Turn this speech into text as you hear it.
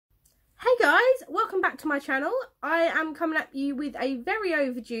Hey guys, welcome back to my channel. I am coming at you with a very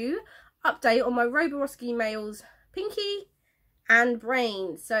overdue update on my roborovski males Pinky and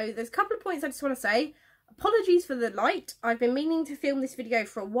Brain. So there's a couple of points I just want to say. Apologies for the light. I've been meaning to film this video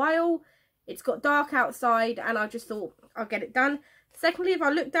for a while. It's got dark outside and I just thought I'll get it done. Secondly, if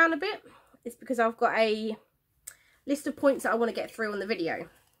I look down a bit, it's because I've got a list of points that I want to get through on the video.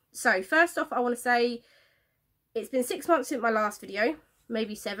 So first off, I want to say it's been 6 months since my last video,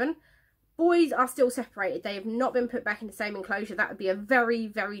 maybe 7. Boys are still separated. They have not been put back in the same enclosure. That would be a very,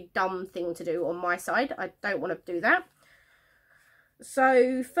 very dumb thing to do on my side. I don't want to do that.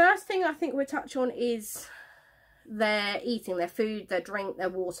 So first thing I think we'll touch on is their eating, their food, their drink, their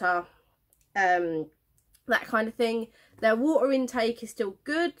water, that kind of thing. Their water intake is still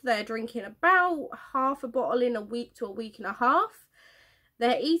good. They're drinking about half a bottle in a week to a week and a half.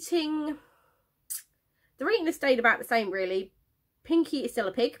 They're eating has stayed about the same really. Pinky is still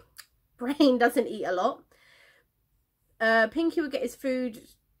a pig. Brain doesn't eat a lot. Pinky will get his food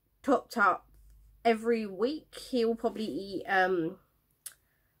topped up every week. He'll probably eat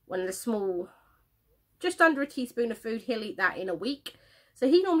one of the small, just under a teaspoon of food. He'll eat that in a week. So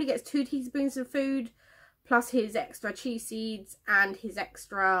he normally gets 2 teaspoons of food plus his extra cheese seeds and his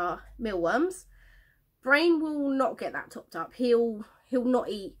extra mealworms. Brain will not get that topped up. He'll not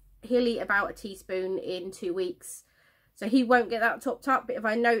eat. He'll eat about a teaspoon in 2 weeks. So he won't get that topped up. But if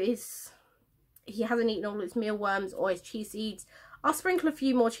I notice he hasn't eaten all his mealworms or his cheese seeds, I'll sprinkle a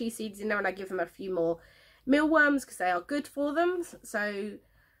few more cheese seeds in there and I give him a few more mealworms because they are good for them. So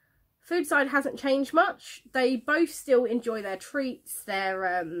food side hasn't changed much. They both still enjoy their treats,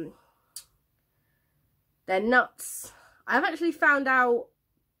 their nuts. I've actually found out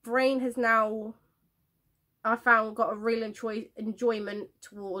Brain has now, I found, got a real enjoyment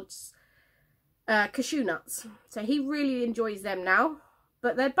towards cashew nuts. So he really enjoys them now.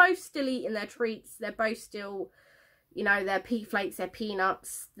 But they're both still eating their treats. They're both still, you know, their pea flakes, their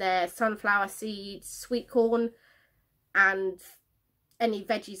peanuts, their sunflower seeds, sweet corn, and any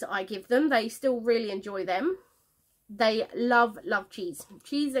veggies that I give them. They still really enjoy them. They love cheese.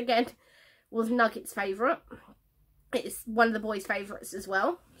 Cheese, again, was Nugget's favourite. It's one of the boys' favourites as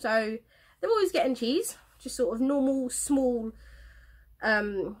well. So they're always getting cheese. Just sort of normal, small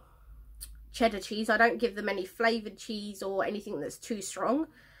cheddar cheese. I don't give them any flavoured cheese or anything that's too strong.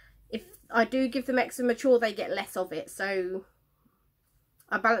 If I do give them extra mature, they get less of it. So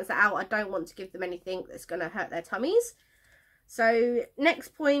I balance that out. I don't want to give them anything that's going to hurt their tummies. So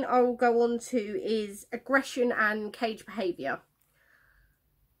next point I will go on to is aggression and cage behaviour.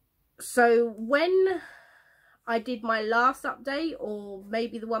 So when I did my last update, or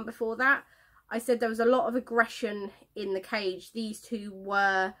maybe the one before that, I said there was a lot of aggression in the cage. These two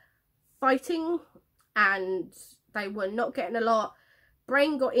were fighting and they were not getting a lot.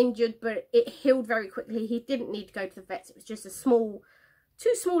 Brain got injured, but it healed very quickly. He didn't need to go to the vets. It was just two small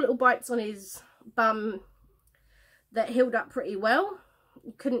little bites on his bum that healed up pretty well.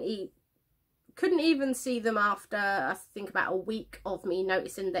 Couldn't even see them after, I think, about a week of me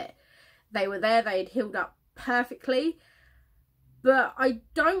noticing that they were there. They had healed up perfectly. But I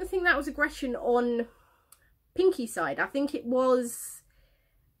don't think that was aggression on Pinky's side. I think it was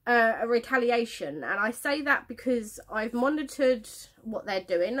a retaliation. And I say that because I've monitored what they're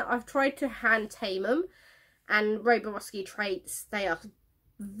doing. I've tried to hand tame them. And roborovski traits, they are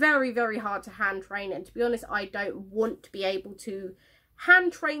very, very hard to hand train. And to be honest, I don't want to be able to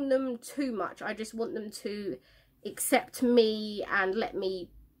hand train them too much. I just want them to accept me and let me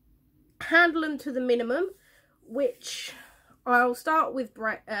handle them to the minimum, which I'll start with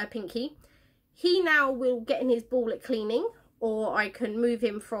Pinky. He now will get in his ball at cleaning, or I can move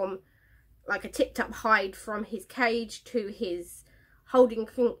him from like a tipped up hide from his cage to his holding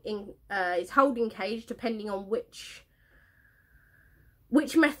cage, depending on which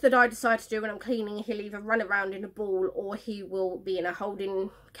method I decide to do when I'm cleaning. He'll either run around in a ball or he will be in a holding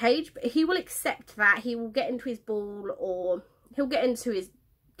cage, but he will accept that. He will get into his ball, or he'll get into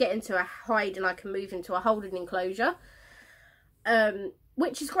a hide and I can move him to a holding enclosure,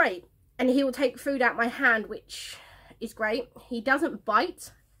 which is great. And he will take food out my hand, which is great. He doesn't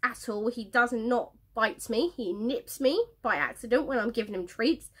bite at all. He does not bite me. He nips me by accident when I'm giving him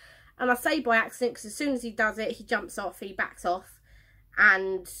treats. And I say by accident because as soon as he does it, he jumps off, he backs off,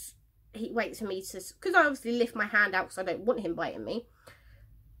 and he waits for me to, because I obviously lift my hand out because I don't want him biting me.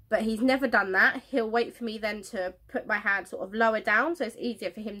 But he's never done that. He'll wait for me then to put my hand sort of lower down so it's easier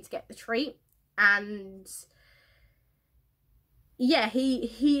for him to get the treat. And yeah,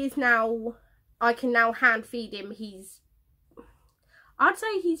 he is now, I can now hand feed him. I'd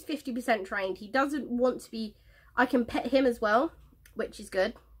say he's 50% trained. He doesn't want to be, I can pet him as well, which is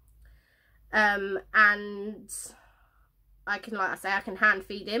good. and I can, like I say, I can hand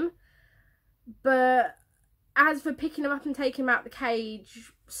feed him. But as for picking him up and taking him out the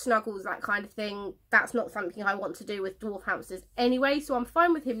cage, snuggles, that kind of thing, that's not something I want to do with dwarf hamsters anyway, so I'm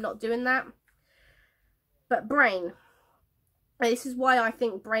fine with him not doing that. But Brain, this is why I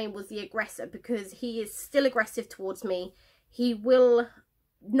think Brain was the aggressor, because he is still aggressive towards me. He will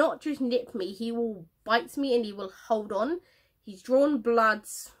not just nip me, he will bite me and he will hold on. He's drawn blood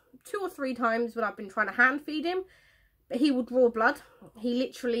 2 or 3 times when I've been trying to hand feed him, but he will draw blood. He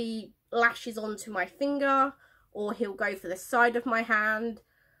literally lashes onto my finger, or he'll go for the side of my hand,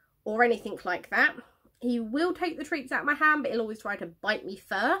 or anything like that. He will take the treats out of my hand, but he'll always try to bite me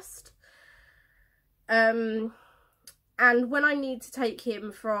first. And when I need to take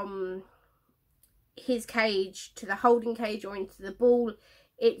him from his cage to the holding cage or into the ball,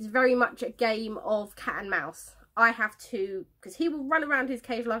 it's very much a game of cat and mouse. I have to, because he will run around his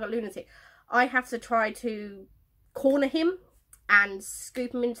cage like a lunatic, I have to try to corner him and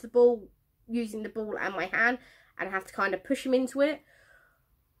scoop him into the ball using the ball and my hand, and I have to kind of push him into it.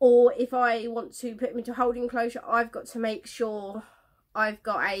 Or if I want to put him into holding enclosure, I've got to make sure I've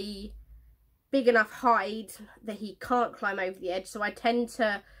got a big enough hide that he can't climb over the edge. So I tend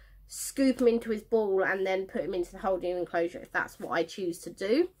to scoop him into his ball and then put him into the holding enclosure if that's what I choose to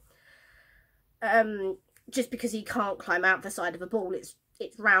do. Just because he can't climb out the side of a ball, it's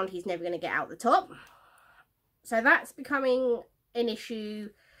round, he's never going to get out the top. So that's becoming an issue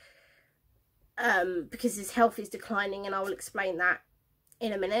because his health is declining, and I will explain that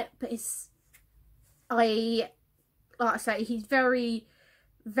in a minute. But like I say, he's very,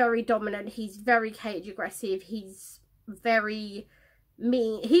 very dominant. He's very cage aggressive. He's very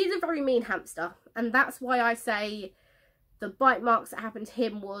mean. He's a very mean hamster, and that's why I say the bite marks that happened to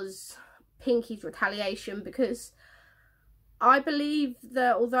him was Pinky's retaliation, because I believe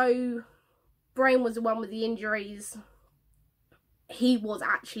that although Brain was the one with the injuries, he was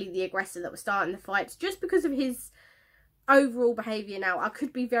actually the aggressor that was starting the fights, just because of his overall behaviour. Now, I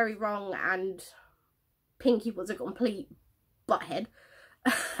could be very wrong and Pinky was a complete butthead,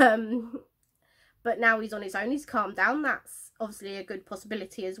 but now he's on his own, he's calmed down. That's obviously a good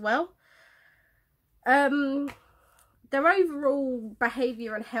possibility as well. Their overall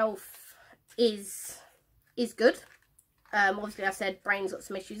behaviour and health is good. Obviously I said Brain's got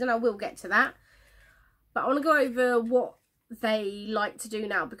some issues, and I will get to that, but I want to go over what they like to do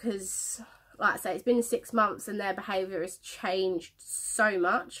now, because like I say, it's been 6 months and their behaviour has changed so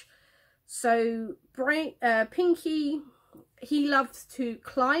much. So Pinky, he loves to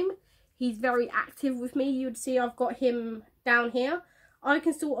climb. He's very active with me. You would see I've got him down here. I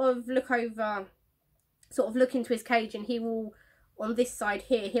can sort of look into his cage, and he will, on this side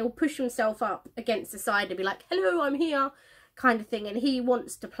here, he'll push himself up against the side and be like, hello, I'm here, kind of thing. And he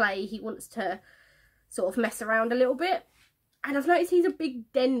wants to play, he wants to sort of mess around a little bit. And I've noticed he's a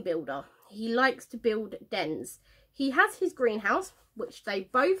big den builder. He likes to build dens. He has his greenhouse, which they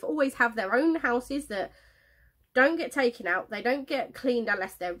both always have their own houses that don't get taken out. They don't get cleaned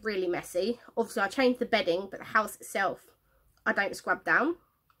unless they're really messy. Obviously I changed the bedding, but the house itself I don't scrub down.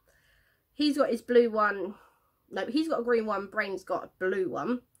 He's got his blue one. No, he's got a green one. Brain's got a blue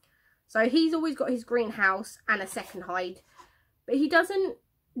one. So he's always got his greenhouse and a second hide. But he doesn't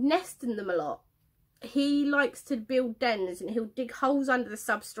nest in them a lot. He likes to build dens, and he'll dig holes under the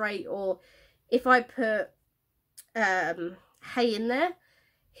substrate, or if I put hay in there,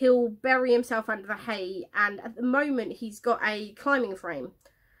 he'll bury himself under the hay. And at the moment he's got a climbing frame,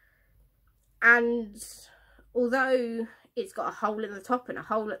 and although it's got a hole in the top and a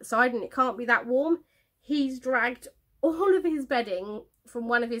hole at the side and it can't be that warm, he's dragged all of his bedding from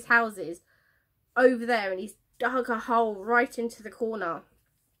one of his houses over there, and he's dug a hole right into the corner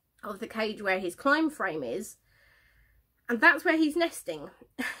of the cage where his climb frame is, and that's where he's nesting.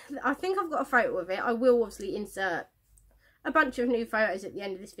 I think I've got a photo of it. I will obviously insert a bunch of new photos at the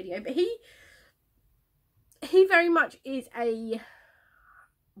end of this video, but he very much is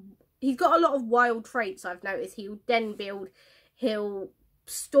he's got a lot of wild traits. I've noticed he'll den build, he'll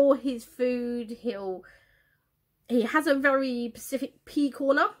store his food, he has a very specific pee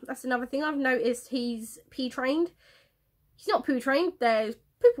corner. That's another thing I've noticed. He's pee trained. He's not poo trained. There's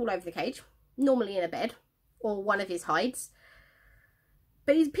poop all over the cage, normally in a bed or one of his hides,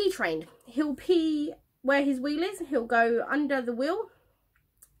 but he's pee trained. He'll pee where his wheel is, he'll go under the wheel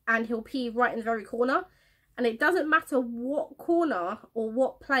and he'll pee right in the very corner, and it doesn't matter what corner or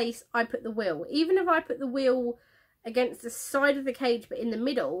what place I put the wheel. Even if I put the wheel against the side of the cage but in the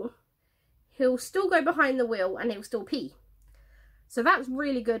middle, he'll still go behind the wheel and he'll still pee. So that's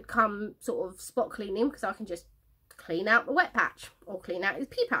really good come sort of spot cleaning, because I can just clean out the wet patch or clean out his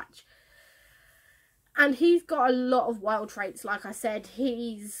pee patch. And he's got a lot of wild traits, like I said.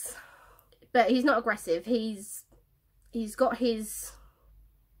 But he's not aggressive. He's got his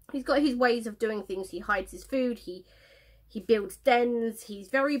ways of doing things. He hides his food. He builds dens. He's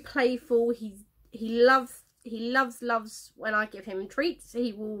very playful. He loves when I give him treats.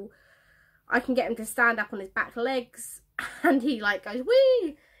 I can get him to stand up on his back legs, and he like goes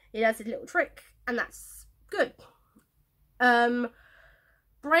wee. He does his little trick, and that's good. Brain,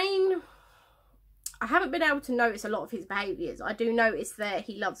 I haven't been able to notice a lot of his behaviours. I do notice that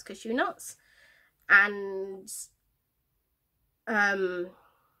he loves cashew nuts, and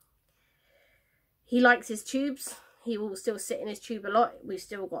he likes his tubes. He will still sit in his tube a lot. We've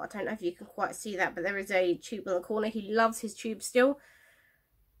still got, I don't know if you can quite see that, but there is a tube in the corner. He loves his tube still.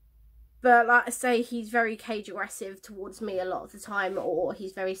 But like I say, he's very cage aggressive towards me a lot of the time, or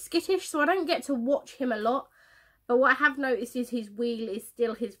he's very skittish, so I don't get to watch him a lot. But what I have noticed is his wheel is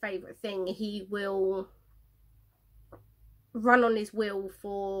still his favourite thing. He will run on his wheel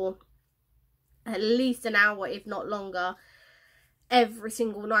for at least an hour, if not longer. Every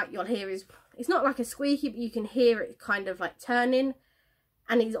single night you'll hear it's not like a squeaky, but you can hear it kind of like turning.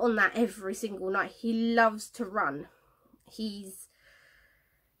 And he's on that every single night. He loves to run. He's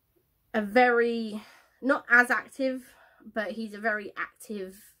a very, not as active, but he's a very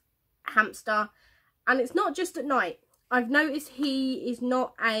active hamster. And it's not just at night. I've noticed he is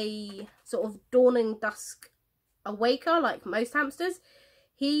not a sort of dawning dusk awaker like most hamsters.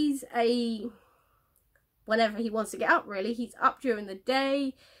 He's whenever he wants to get up, really. He's up during the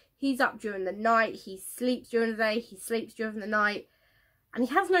day, he's up during the night, he sleeps during the day, he sleeps during the night, and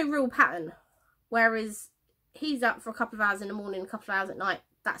he has no real pattern. Whereas he's up for a couple of hours in the morning, a couple of hours at night,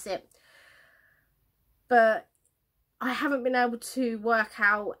 that's it. But I haven't been able to work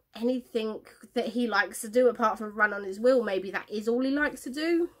out anything that he likes to do apart from run on his wheel. Maybe that is all he likes to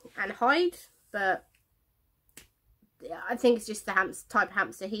do, and hide. But yeah, I think it's just the type of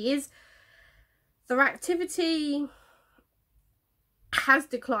hamster he is. Their activity has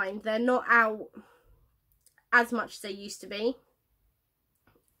declined. They're not out as much as they used to be.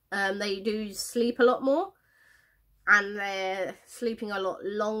 They do sleep a lot more, and they're sleeping a lot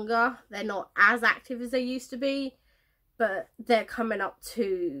longer. They're not as active as they used to be, but they're coming up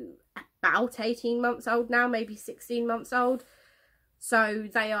to about 18 months old now, maybe 16 months old. So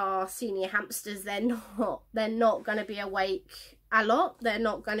they are senior hamsters. They're not going to be awake a lot. They're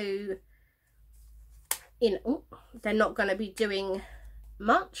not going to, they're not going to be doing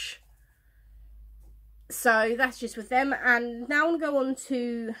much. So that's just with them. And now I'm going to go on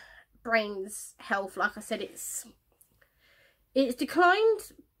to Brain's health. Like I said, it's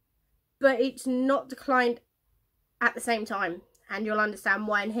declined, but it's not declined at the same time, and you'll understand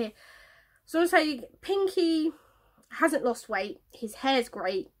why in here. So I'll say Pinky hasn't lost weight. His hair's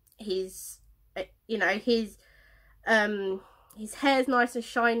great. His his hair's nice and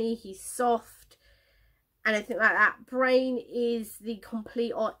shiny. He's soft and everything like that. Brain is the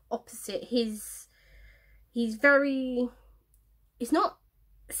complete opposite. He's not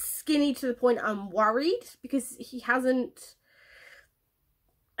skinny to the point I'm worried, because he's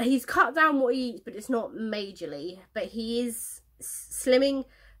cut down what he eats, but it's not majorly. But he is slimming.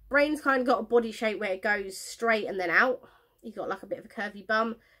 Brain's kind of got a body shape where it goes straight and then out. He's got like a bit of a curvy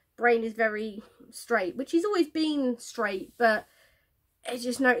bum. Brain is very straight, which he's always been straight, but I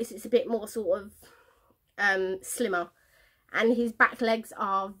just noticed it's a bit more sort of slimmer. And his back legs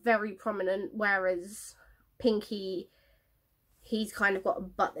are very prominent, whereas Pinky, he's kind of got a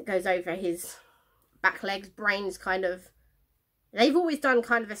butt that goes over his back legs. Brain's kind of, they've always done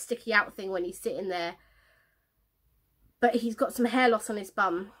kind of a sticky out thing when he's sitting there, but he's got some hair loss on his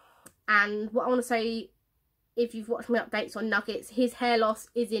bum. And what I want to say, if you've watched my updates on Nuggets, his hair loss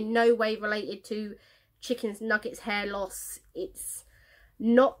is in no way related to Chicken's Nuggets hair loss. It's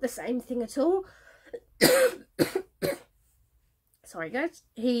not the same thing at all. Sorry guys.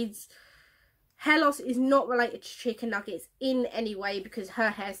 His hair loss is not related to Chicken Nuggets in any way, because her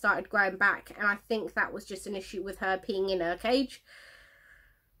hair started growing back, and I think that was just an issue with her peeing in her cage.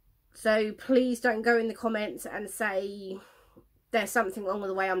 So please don't go in the comments and say there's something wrong with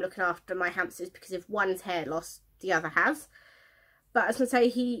the way I'm looking after my hamsters, because if one's hair loss, the other has. But as I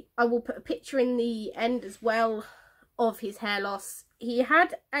say, I will put a picture in the end as well of his hair loss. He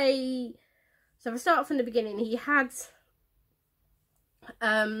had so if I start from the beginning, he had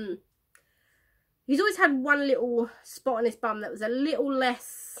he's always had one little spot on his bum that was a little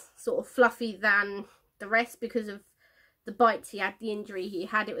less sort of fluffy than the rest, because of the bites he had, the injury he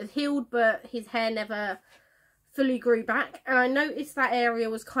had. It was healed, but his hair never fully grew back, and I noticed that area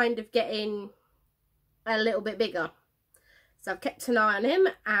was kind of getting a little bit bigger. So I've kept an eye on him,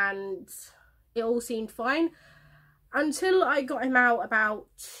 and it all seemed fine. Until I got him out about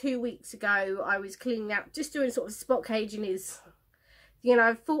 2 weeks ago, I was cleaning out, just doing sort of spot caging his, you know,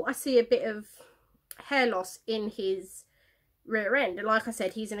 I thought I see a bit of hair loss in his rear end. And like I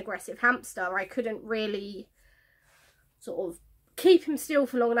said, he's an aggressive hamster. I couldn't really sort of keep him still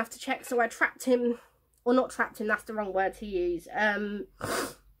for long enough to check. So I trapped him, or not trapped him, that's the wrong word to use.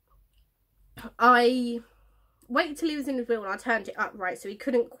 I waited till he was in his wheel and I turned it upright so he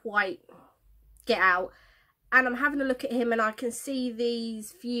couldn't quite get out. And I'm having a look at him and I can see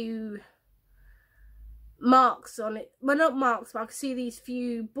these few marks on it. Well, not marks, but I can see these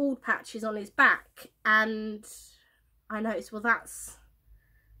few bald patches on his back. And I noticed, well,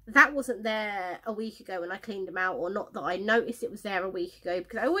 that wasn't there a week ago when I cleaned him out. Or not that I noticed it was there a week ago.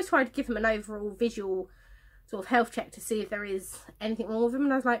 Because I always try to give him an overall visual sort of health check to see if there is anything wrong with him.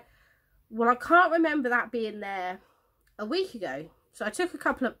 And I was like, well, I can't remember that being there a week ago. So I took a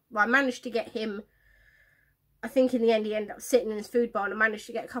couple of, well, I managed to get him, I think in the end he ended up sitting in his food bowl, and I managed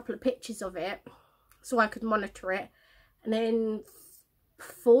to get a couple of pictures of it so I could monitor it. And then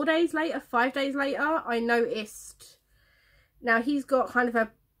 5 days later, I noticed, now he's got kind of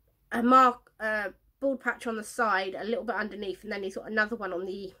a mark, bald patch on the side, a little bit underneath, and then he's got another one on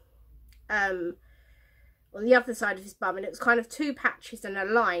the other side of his bum, and it was kind of 2 patches and a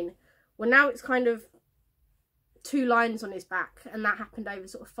line. Well, now it's kind of 2 lines on his back, and that happened over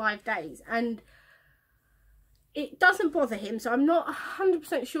sort of 5 days. And it doesn't bother him, so I'm not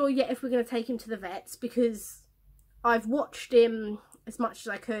 100% sure yet if we're going to take him to the vets, because I've watched him as much as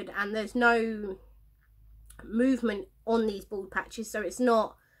I could and there's no movement on these bald patches, so it's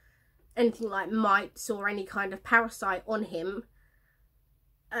not anything like mites or any kind of parasite on him.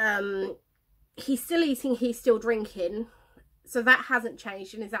 He's still eating, he's still drinking, so that hasn't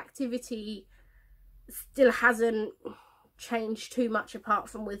changed, and his activity still hasn't changed too much apart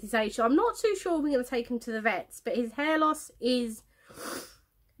from with his age. So I'm not too sure we're going to take him to the vets, but his hair loss is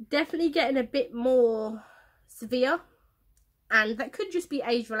definitely getting a bit more severe, and that could just be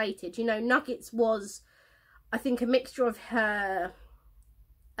age related. You know, Nuggets was, I think, a mixture of her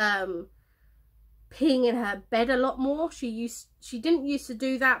peeing in her bed a lot more. She didn't used to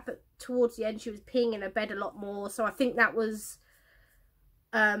do that, but towards the end she was peeing in her bed a lot more, so I think that was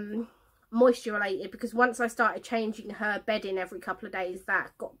moisture related, because once I started changing her bedding every couple of days,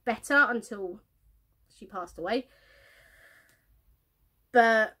 that got better until she passed away.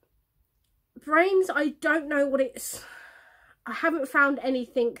 But brains, I don't know what it's, I haven't found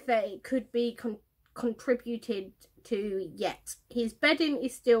anything that it could be contributed to yet. His bedding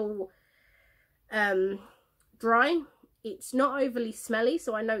is still dry. It's not overly smelly,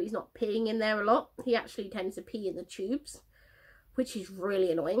 so I know he's not peeing in there a lot. He actually tends to pee in the tubes, which is really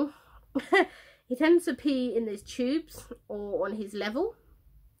annoying. He tends to pee in his tubes or on his level,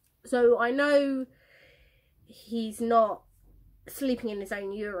 so I know he's not sleeping in his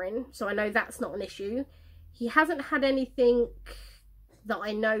own urine, so I know that's not an issue. He hasn't had anything that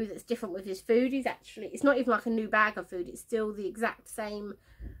I know that's different with his food. He's actually, it's not even like a new bag of food, it's still the exact same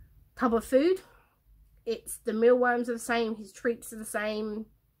tub of food. It's the mealworms are the same, his treats are the same,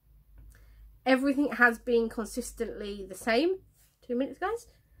 everything has been consistently the same. 2 minutes, guys.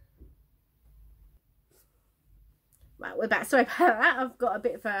 Right, we're back. Sorry about that. I've got a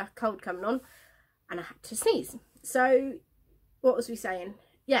bit of a cold coming on and I had to sneeze. So, what was we saying?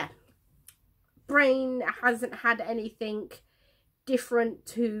 Yeah. Brain hasn't had anything different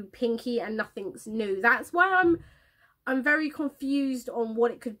to Pinky and nothing's new. That's why I'm very confused on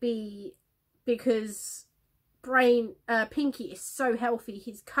what it could be, because Pinky is so healthy.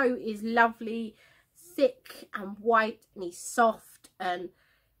 His coat is lovely, thick and white, and he's soft, and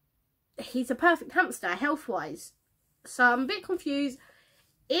he's a perfect hamster health-wise. So I'm a bit confused.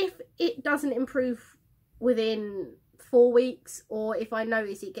 If it doesn't improve within 4 weeks, or if I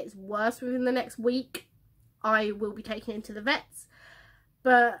notice it gets worse within the next week, I will be taking him to the vets.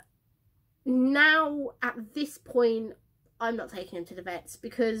 But now, at this point, I'm not taking him to the vets,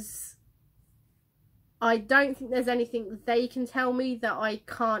 because I don't think there's anything they can tell me that I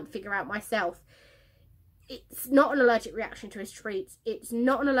can't figure out myself. It's not an allergic reaction to his treats. It's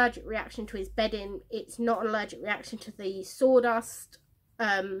not an allergic reaction to his bedding. It's not an allergic reaction to the sawdust,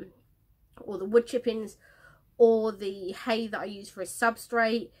 or the wood chippings, or the hay that I use for his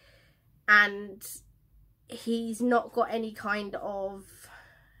substrate. And he's not got any kind of,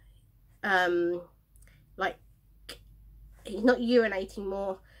 like, he's not urinating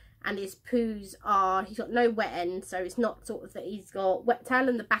more. And his poos are, he's got no wet end, so it's not sort of that he's got wet tail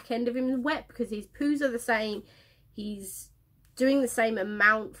and the back end of him is wet, because his poos are the same. He's doing the same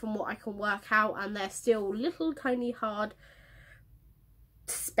amount from what I can work out, and they're still little tiny hard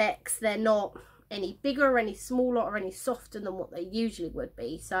specs. They're not any bigger or any smaller or any softer than what they usually would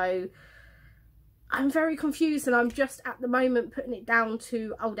be. So I'm very confused, and I'm just at the moment putting it down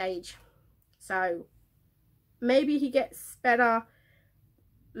to old age. So maybe he gets better,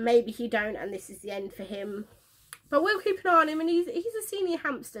 maybe he don't, and this is the end for him. But we'll keep an eye on him, and he's a senior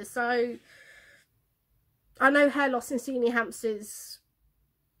hamster, so I know hair loss in senior hamsters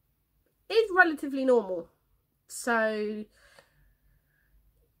is relatively normal. So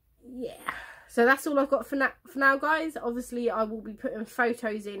yeah, so that's all I've got for now, guys. Obviously I will be putting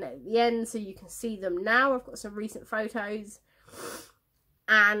photos in at the end so you can see them now. I've got some recent photos,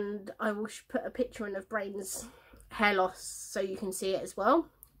 and I will put a picture in of Brain's hair loss so you can see it as well.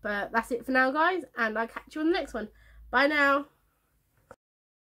 But that's it for now, guys, and I'll catch you on the next one. Bye now.